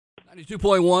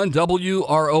92.1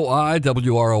 WROI,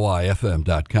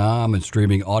 WROIFM.com, and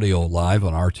streaming audio live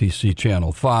on RTC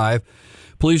Channel 5.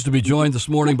 Pleased to be joined this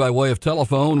morning by way of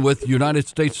telephone with United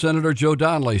States Senator Joe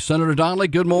Donnelly. Senator Donnelly,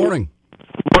 good morning.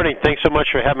 Morning. Thanks so much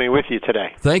for having me with you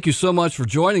today. Thank you so much for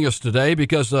joining us today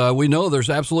because we know there's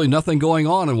absolutely nothing going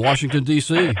on in Washington,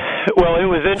 D.C. Well, it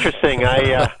was interesting.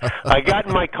 I got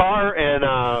in my car, and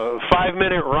a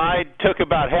 5-minute ride took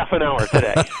about half an hour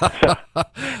today.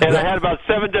 And I had about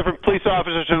 7 different police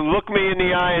officers who looked me in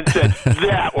the eye and said,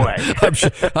 that way.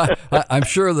 I'm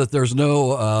sure that there's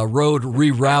no road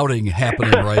rerouting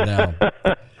happening right now.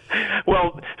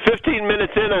 Well, 15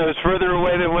 minutes in, I was further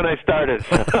away than when I started.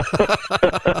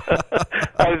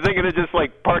 I was thinking of just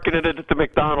like parking it at the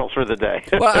McDonald's for the day.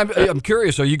 Well, I'm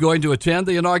curious. Are you going to attend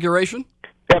the inauguration?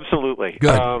 Absolutely.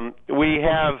 Good. We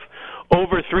have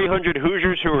over 300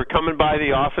 Hoosiers who are coming by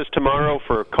the office tomorrow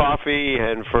for coffee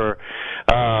and for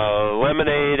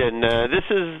lemonade, and this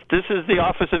is the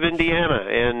office of Indiana,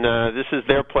 and this is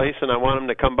their place, and I want them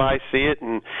to come by, see it,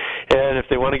 and if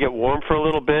they want to get warm for a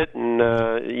little bit, and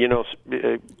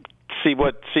see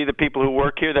the people who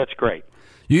work here, that's great.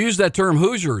 You use that term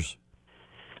Hoosiers.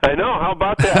 I know. How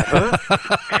about that,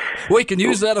 huh? We can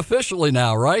use that officially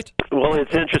now, right? Well,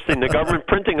 it's interesting. The government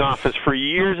printing office for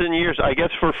years and years, I guess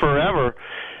for forever,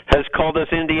 has called us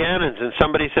Indianans. And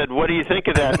somebody said, what do you think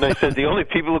of that? And I said, the only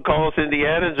people who call us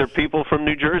Indianans are people from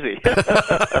New Jersey.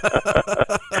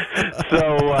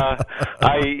 So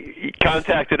I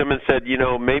contacted them and said,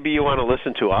 maybe you want to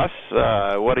listen to us.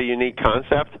 What a unique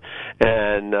concept.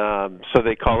 And so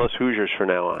they call us Hoosiers from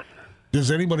now on. Does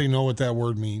anybody know what that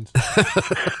word means?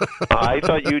 I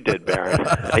thought you did, Barron.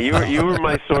 You were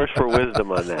my source for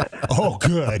wisdom on that. Oh,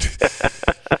 good.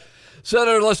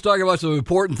 Senator, let's talk about some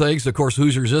important things. Of course,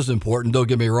 Hoosiers is important, don't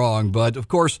get me wrong. But, of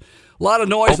course, a lot of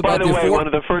noise about the way, one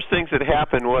of the first things that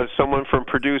happened was someone from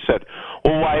Purdue said,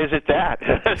 well, why is it that?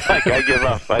 It's like, I give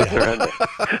up. I surrender.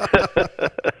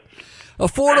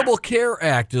 Affordable Care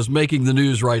Act is making the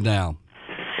news right now.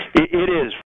 It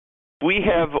is. We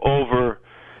have over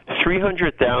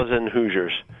 300,000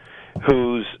 Hoosiers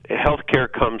whose health care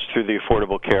comes through the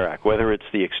Affordable Care Act, whether it's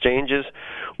the exchanges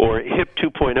or HIP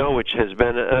 2.0, which has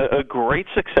been a great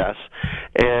success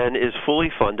and is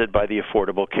fully funded by the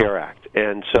Affordable Care Act.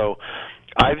 And so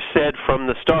I've said from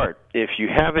the start, if you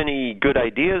have any good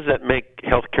ideas that make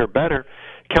health care better,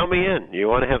 count me in. You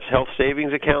want to have health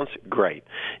savings accounts? Great.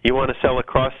 You want to sell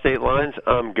across state lines?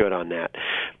 I'm good on that.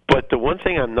 But the one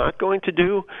thing I'm not going to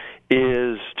do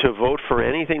is to vote for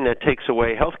anything that takes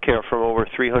away health care from over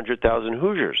 300,000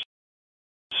 Hoosiers.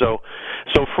 So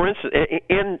for instance,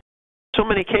 in so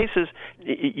many cases,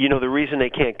 the reason they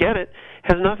can't get it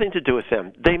has nothing to do with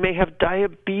them. They may have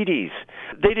diabetes.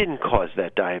 They didn't cause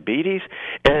that diabetes.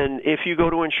 And if you go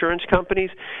to insurance companies,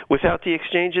 without the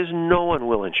exchanges, no one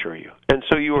will insure you. And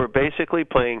so you are basically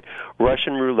playing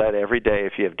Russian roulette every day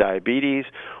if you have diabetes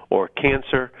or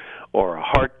cancer or a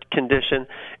heart condition.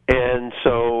 And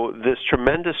so this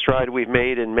tremendous stride we've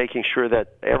made in making sure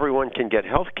that everyone can get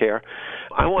health care,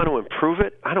 I want to improve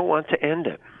it. I don't want to end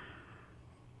it.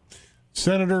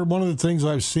 Senator, one of the things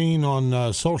I've seen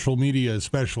on social media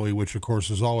especially, which of course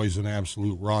is always an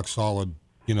absolute rock-solid,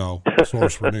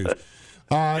 source for news,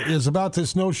 is about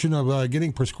this notion of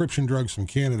getting prescription drugs from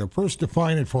Canada. First,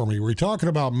 define it for me. Are we talking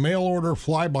about mail-order,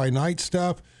 fly-by-night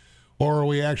stuff, or are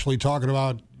we actually talking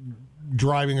about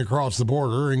driving across the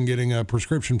border and getting a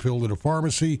prescription filled at a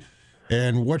pharmacy?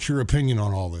 And what's your opinion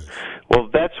on all this? Well,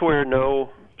 that's where no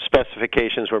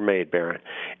specifications were made, Barron.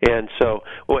 And so,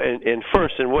 what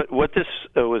this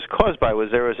was caused by was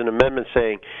there was an amendment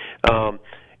saying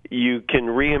you can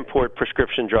re-import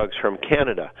prescription drugs from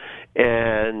Canada.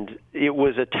 And it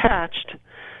was attached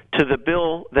to the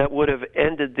bill that would have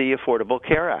ended the Affordable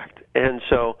Care Act. And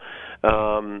so,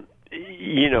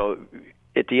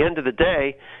 at the end of the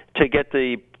day, to get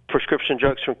the prescription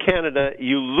drugs from Canada,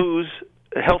 you lose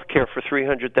health care for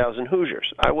 300,000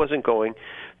 Hoosiers. I wasn't going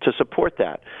to support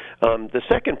that. The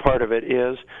second part of it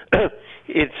is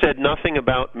it said nothing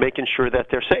about making sure that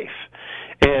they're safe.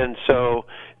 And so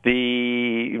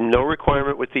no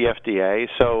requirement with the FDA.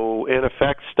 So in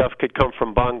effect, stuff could come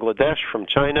from Bangladesh, from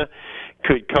China,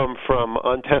 could come from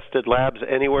untested labs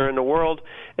anywhere in the world,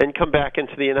 and come back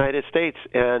into the United States.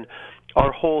 And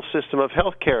our whole system of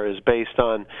healthcare is based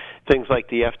on things like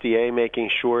the FDA making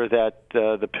sure that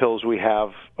the pills we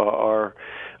have are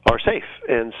safe.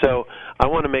 And so I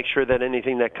want to make sure that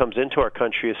anything that comes into our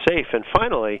country is safe. And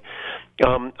finally,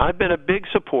 I've been a big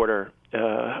supporter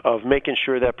making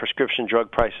sure that prescription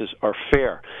drug prices are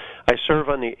fair. I serve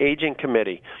on the aging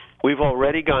committee. We've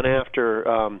already gone after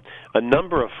a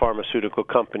number of pharmaceutical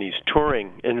companies,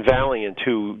 Turing and Valiant,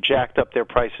 who jacked up their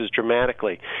prices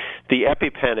dramatically. The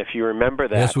EpiPen, if you remember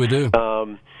that. Yes, we do.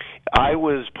 I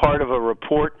was part of a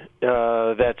report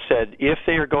that said if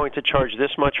they are going to charge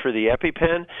this much for the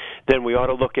EpiPen, then we ought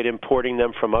to look at importing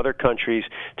them from other countries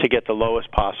to get the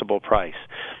lowest possible price.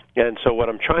 And so what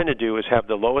I'm trying to do is have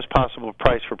the lowest possible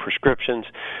price for prescriptions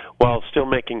while still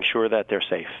making sure that they're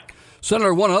safe.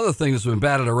 Senator, one other thing that's been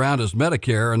batted around is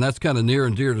Medicare, and that's kind of near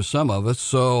and dear to some of us.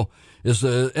 So is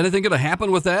anything going to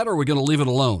happen with that, or are we going to leave it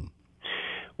alone?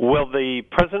 Well, the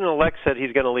president-elect said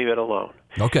he's going to leave it alone.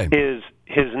 Okay.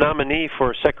 His nominee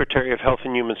for Secretary of Health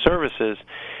and Human Services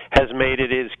has made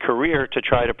it his career to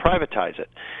try to privatize it.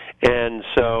 And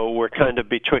so we're kind of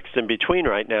betwixt and between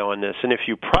right now on this. And if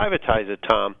you privatize it,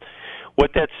 Tom,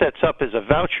 what that sets up is a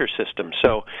voucher system.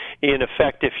 So, in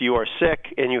effect, if you are sick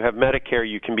and you have Medicare,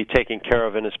 you can be taken care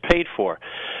of and is paid for.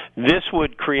 This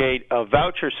would create a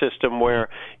voucher system where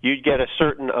you'd get a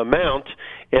certain amount,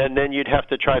 and then you'd have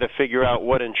to try to figure out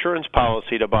what insurance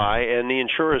policy to buy, and the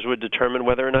insurers would determine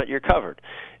whether or not you're covered.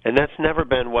 And that's never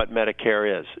been what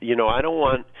Medicare is. You know, I don't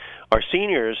want our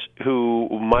seniors who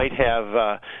might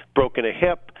have broken a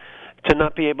hip to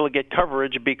not be able to get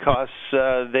coverage because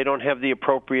they don't have the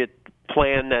appropriate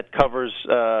plan that covers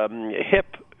hip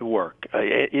work.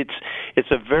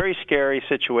 It's a very scary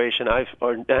situation. I've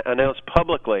announced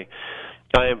publicly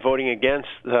I am voting against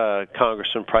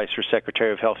Congressman Price for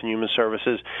Secretary of Health and Human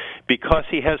Services because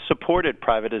he has supported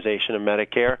privatization of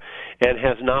Medicare and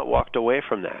has not walked away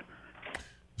from that.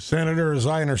 Senator, as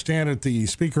I understand it, the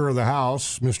Speaker of the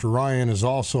House, Mr. Ryan, has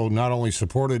also not only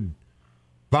supported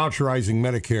voucherizing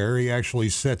Medicare, he actually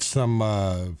set some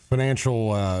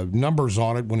financial numbers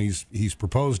on it when he's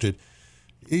proposed it.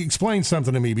 Explain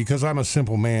something to me, because I'm a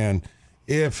simple man.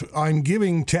 If I'm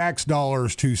giving tax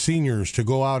dollars to seniors to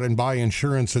go out and buy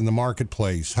insurance in the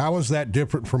marketplace, how is that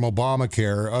different from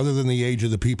Obamacare other than the age of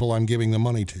the people I'm giving the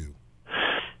money to?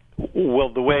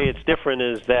 Well, the way it's different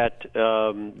is that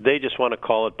they just want to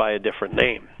call it by a different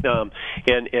name.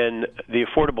 And the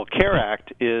Affordable Care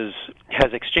Act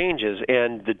has exchanges,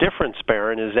 and the difference,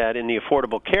 Barron, is that in the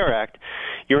Affordable Care Act,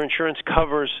 your insurance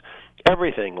covers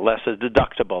everything, less a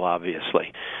deductible,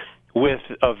 obviously. With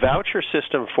a voucher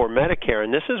system for Medicare,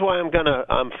 and this is why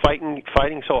I'm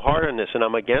fighting so hard on this, and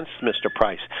I'm against Mr.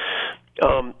 Price.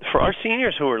 For our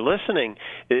seniors who are listening,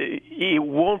 it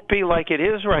won't be like it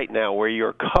is right now, where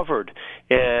you're covered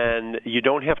and you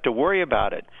don't have to worry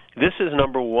about it. This is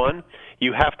number one.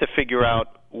 You have to figure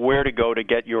out where to go to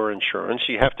get your insurance.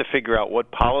 You have to figure out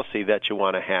what policy that you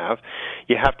want to have.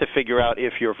 You have to figure out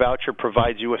if your voucher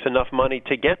provides you with enough money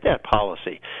to get that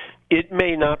policy. It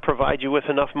may not provide you with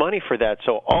enough money for that.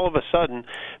 So all of a sudden,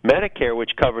 Medicare,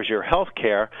 which covers your health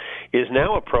care, is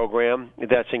now a program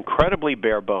that's incredibly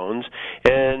bare bones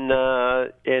and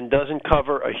doesn't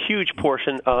cover a huge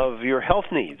portion of your health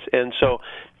needs. And so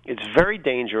it's very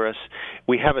dangerous.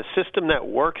 We have a system that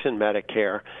works in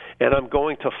Medicare, and I'm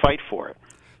going to fight for it.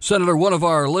 Senator, one of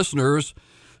our listeners,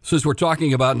 since we're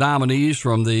talking about nominees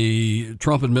from the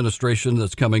Trump administration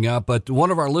that's coming up, but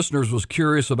one of our listeners was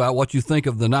curious about what you think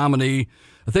of the nominee.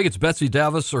 I think it's Betsy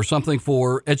DeVos or something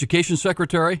for Education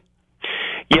Secretary.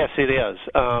 Yes, it is.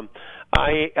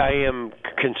 I am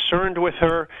concerned with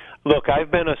her. Look,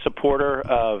 I've been a supporter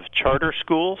of charter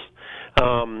schools.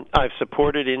 I've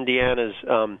supported Indiana's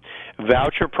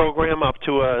voucher program up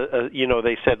to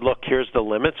they said, look, here's the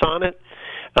limits on it.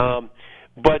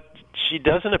 But she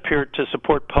doesn't appear to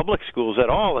support public schools at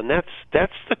all, and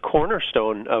that's the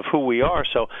cornerstone of who we are.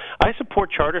 So I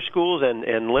support charter schools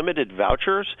and limited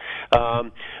vouchers,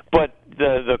 but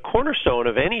the cornerstone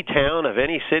of any town, of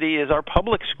any city, is our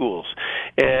public schools.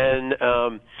 And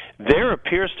there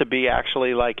appears to be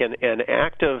actually like an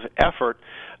active effort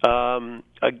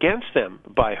against them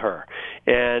by her.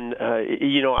 And,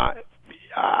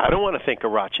 I don't want to think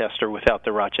of Rochester without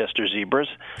the Rochester Zebras.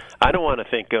 I don't want to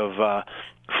think of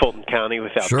Fulton County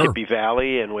without Kippy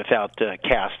Valley and without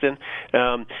Caston.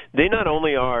 They not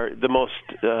only are the most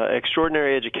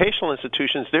extraordinary educational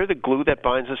institutions, they're the glue that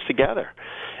binds us together.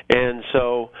 And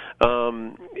so, I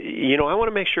want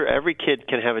to make sure every kid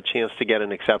can have a chance to get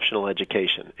an exceptional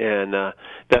education, and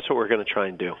that's what we're going to try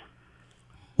and do.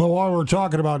 Well, while we're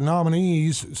talking about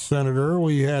nominees, Senator,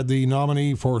 we had the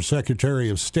nominee for Secretary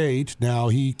of State. Now,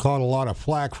 he caught a lot of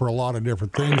flack for a lot of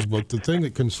different things, but the thing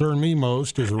that concerned me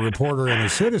most as a reporter and a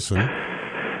citizen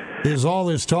is all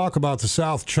this talk about the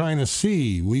South China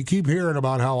Sea. We keep hearing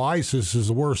about how ISIS is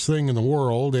the worst thing in the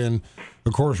world, and,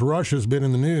 of course, Russia's been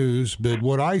in the news, but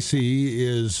what I see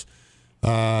is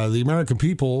the American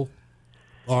people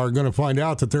are going to find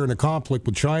out that they're in a conflict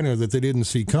with China that they didn't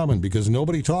see coming, because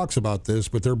nobody talks about this,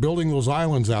 but they're building those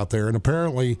islands out there, and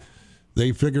apparently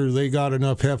they figure they got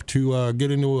enough heft to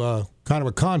get into a kind of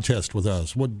a contest with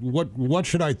us. What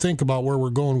should I think about where we're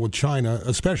going with China,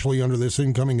 especially under this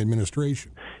incoming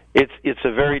administration? It's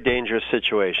a very dangerous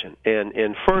situation.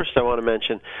 And first, I want to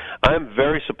mention, I'm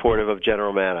very supportive of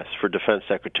General Mattis for Defense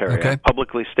Secretary. Okay. I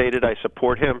publicly stated I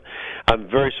support him. I'm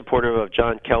very supportive of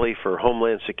John Kelly for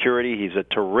Homeland Security. He's a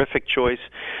terrific choice.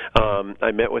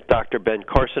 I met with Dr. Ben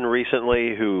Carson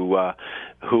recently, who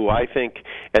I think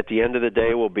at the end of the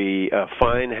day will be a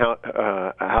fine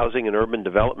housing and urban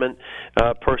development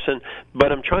person.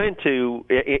 But I'm trying to,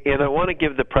 and I want to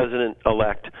give the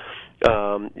president-elect,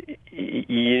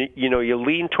 you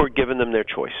lean toward giving them their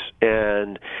choice,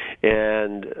 and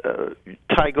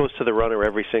tie goes to the runner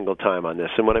every single time on this.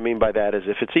 And what I mean by that is,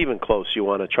 if it's even close, you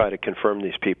want to try to confirm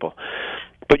these people.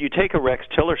 But you take a Rex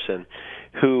Tillerson,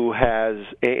 who has,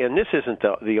 and this isn't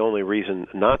the only reason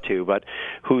not to, but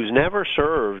who's never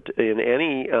served in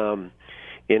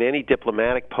any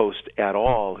diplomatic post at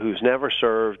all, who's never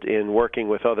served in working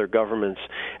with other governments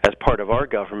as part of our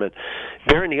government.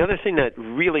 Darren, the other thing that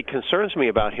really concerns me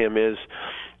about him is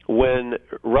when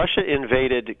Russia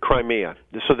invaded Crimea.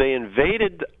 So they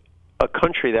invaded a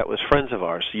country that was friends of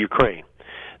ours, Ukraine.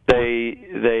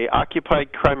 They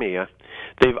occupied Crimea.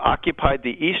 They've occupied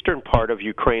the eastern part of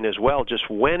Ukraine as well, just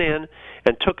went in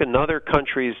and took another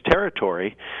country's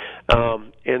territory,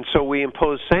 and so we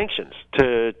imposed sanctions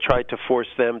to try to force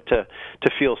them to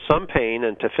feel some pain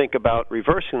and to think about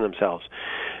reversing themselves.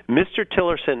 Mr.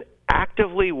 Tillerson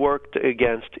actively worked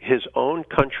against his own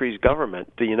country's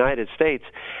government, the United States,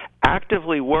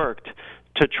 actively worked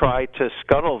to try to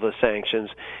scuttle the sanctions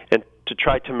and to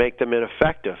try to make them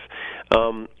ineffective.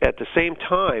 At the same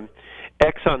time,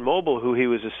 ExxonMobil, who he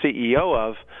was a CEO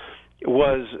of,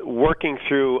 was working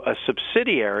through a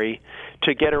subsidiary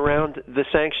to get around the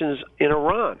sanctions in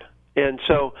Iran. And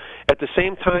so at the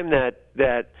same time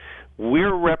that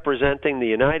we're representing the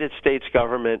United States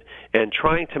government and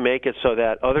trying to make it so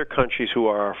that other countries who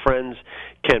are our friends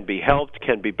can be helped,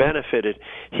 can be benefited,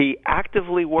 he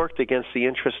actively worked against the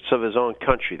interests of his own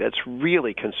country. That's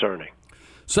really concerning.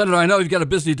 Senator, I know you've got a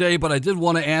busy day, but I did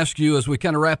want to ask you as we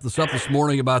kind of wrap this up this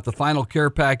morning about the final care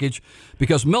package,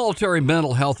 because military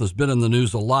mental health has been in the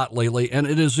news a lot lately, and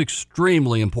it is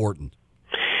extremely important.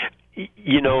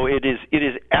 It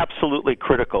is absolutely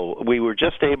critical. We were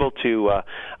just able to,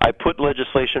 I put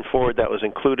legislation forward that was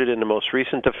included in the most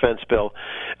recent defense bill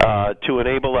to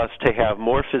enable us to have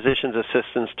more physician's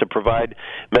assistants to provide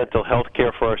mental health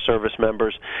care for our service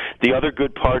members. The other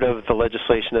good part of the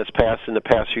legislation that's passed in the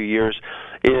past few years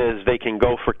is they can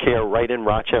go for care right in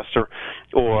Rochester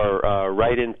or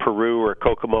right in Peru or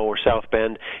Kokomo or South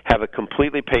Bend, have it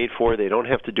completely paid for. They don't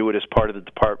have to do it as part of the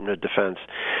Department of Defense.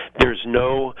 There's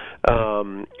no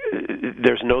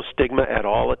stigma at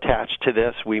all attached to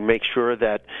this. We make sure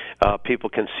that people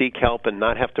can seek help and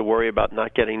not have to worry about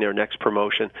not getting their next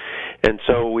promotion. And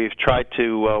so we've tried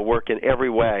to work in every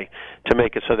way to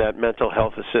make it so that mental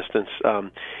health assistance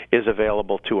is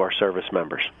available to our service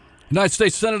members. United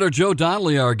States Senator Joe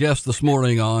Donnelly, our guest this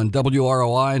morning on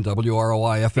WROi and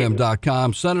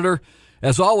WROIFM.com. Senator,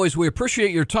 as always, we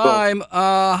appreciate your time.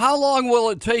 How long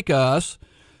will it take us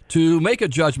to make a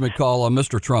judgment call on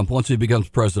Mr. Trump once he becomes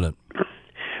president?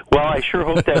 Well, I sure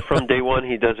hope that from day one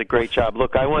he does a great job.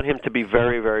 Look, I want him to be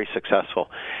very, very successful.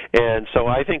 And so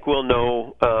I think we'll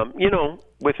know,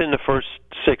 within the first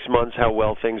 6 months how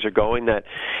well things are going, that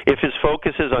if his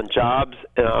focus is on jobs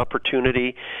and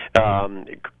opportunity,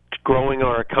 growing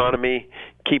our economy,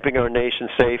 keeping our nation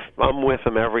safe, I'm with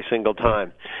him every single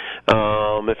time.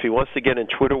 If he wants to get in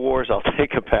Twitter wars, I'll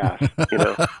take a pass.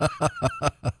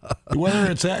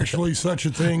 Whether it's actually such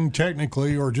a thing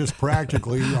technically or just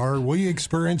practically, are we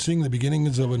experiencing the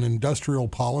beginnings of an industrial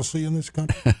policy in this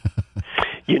country?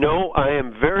 I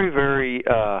am very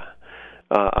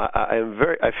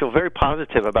I feel very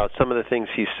positive about some of the things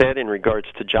he said in regards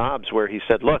to jobs, where he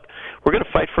said, look, we're going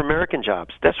to fight for American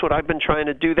jobs. That's what I've been trying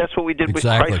to do. That's what we did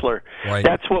Exactly. with Chrysler. Right.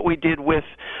 That's what we did with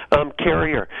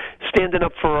Carrier, standing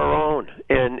up for our own.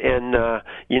 And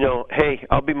hey,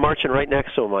 I'll be marching right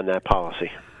next to him on that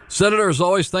policy. Senator, as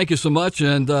always, thank you so much,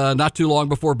 and not too long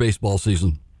before baseball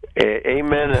season.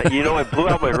 Amen. I blew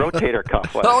out my rotator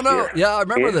cuff last year. Yeah, I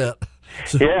remember that.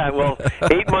 Yeah, well,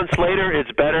 8 months later, it's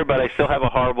better, but I still have a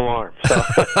horrible arm. So.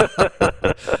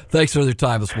 Thanks for your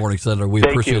time this morning, Senator. We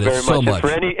Thank appreciate you very it so much. For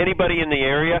anybody in the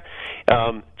area,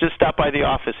 just stop by the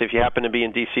office if you happen to be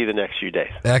in D.C. the next few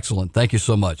days. Excellent. Thank you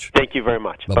so much. Thank you very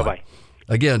much. Bye-bye.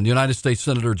 Again, United States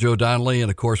Senator Joe Donnelly,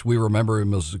 and of course we remember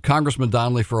him as Congressman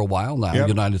Donnelly for a while now,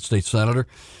 United States Senator.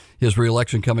 His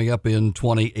reelection coming up in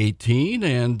 2018,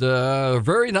 and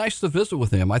very nice to visit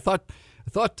with him. I thought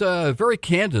very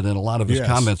candid in a lot of his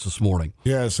comments this morning.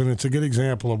 Yes, and it's a good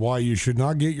example of why you should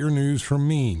not get your news from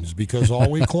memes, because all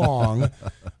week long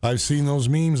I've seen those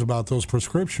memes about those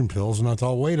prescription pills, and I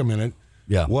thought, wait a minute.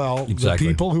 Yeah, well, exactly.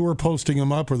 The people who are posting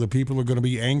them up are the people who are going to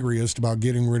be angriest about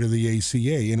getting rid of the ACA,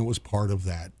 and it was part of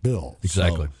that bill.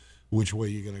 Exactly. So, which way are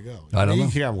you going to go? I don't know.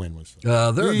 You can't win with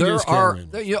stuff.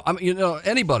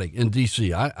 Anybody in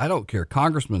D.C., I don't care,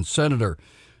 congressman, senator,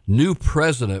 new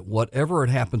president, whatever it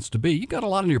happens to be, you got a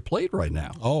lot on your plate right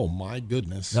now. Oh, my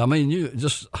goodness. I mean, you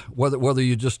just whether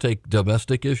you just take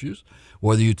domestic issues,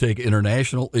 whether you take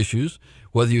international issues,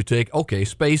 whether you take,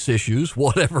 space issues,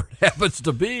 whatever it happens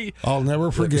to be. I'll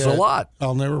never forget. It's a lot.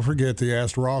 I'll never forget they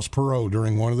asked Ross Perot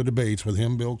during one of the debates with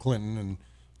him, Bill Clinton, and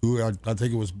who I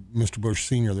think it was Mr. Bush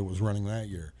Sr. that was running that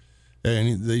year.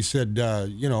 And they said,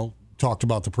 talked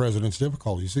about the president's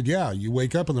difficulty. He said, yeah, you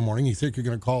wake up in the morning, you think you're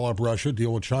going to call up Russia,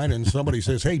 deal with China, and somebody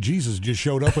says, hey, Jesus just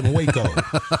showed up in Waco.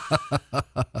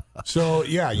 So,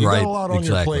 you got a lot on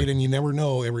your plate, and you never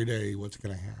know every day what's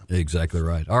going to happen. Exactly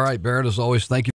right. All right, Barrett, as always, thank you.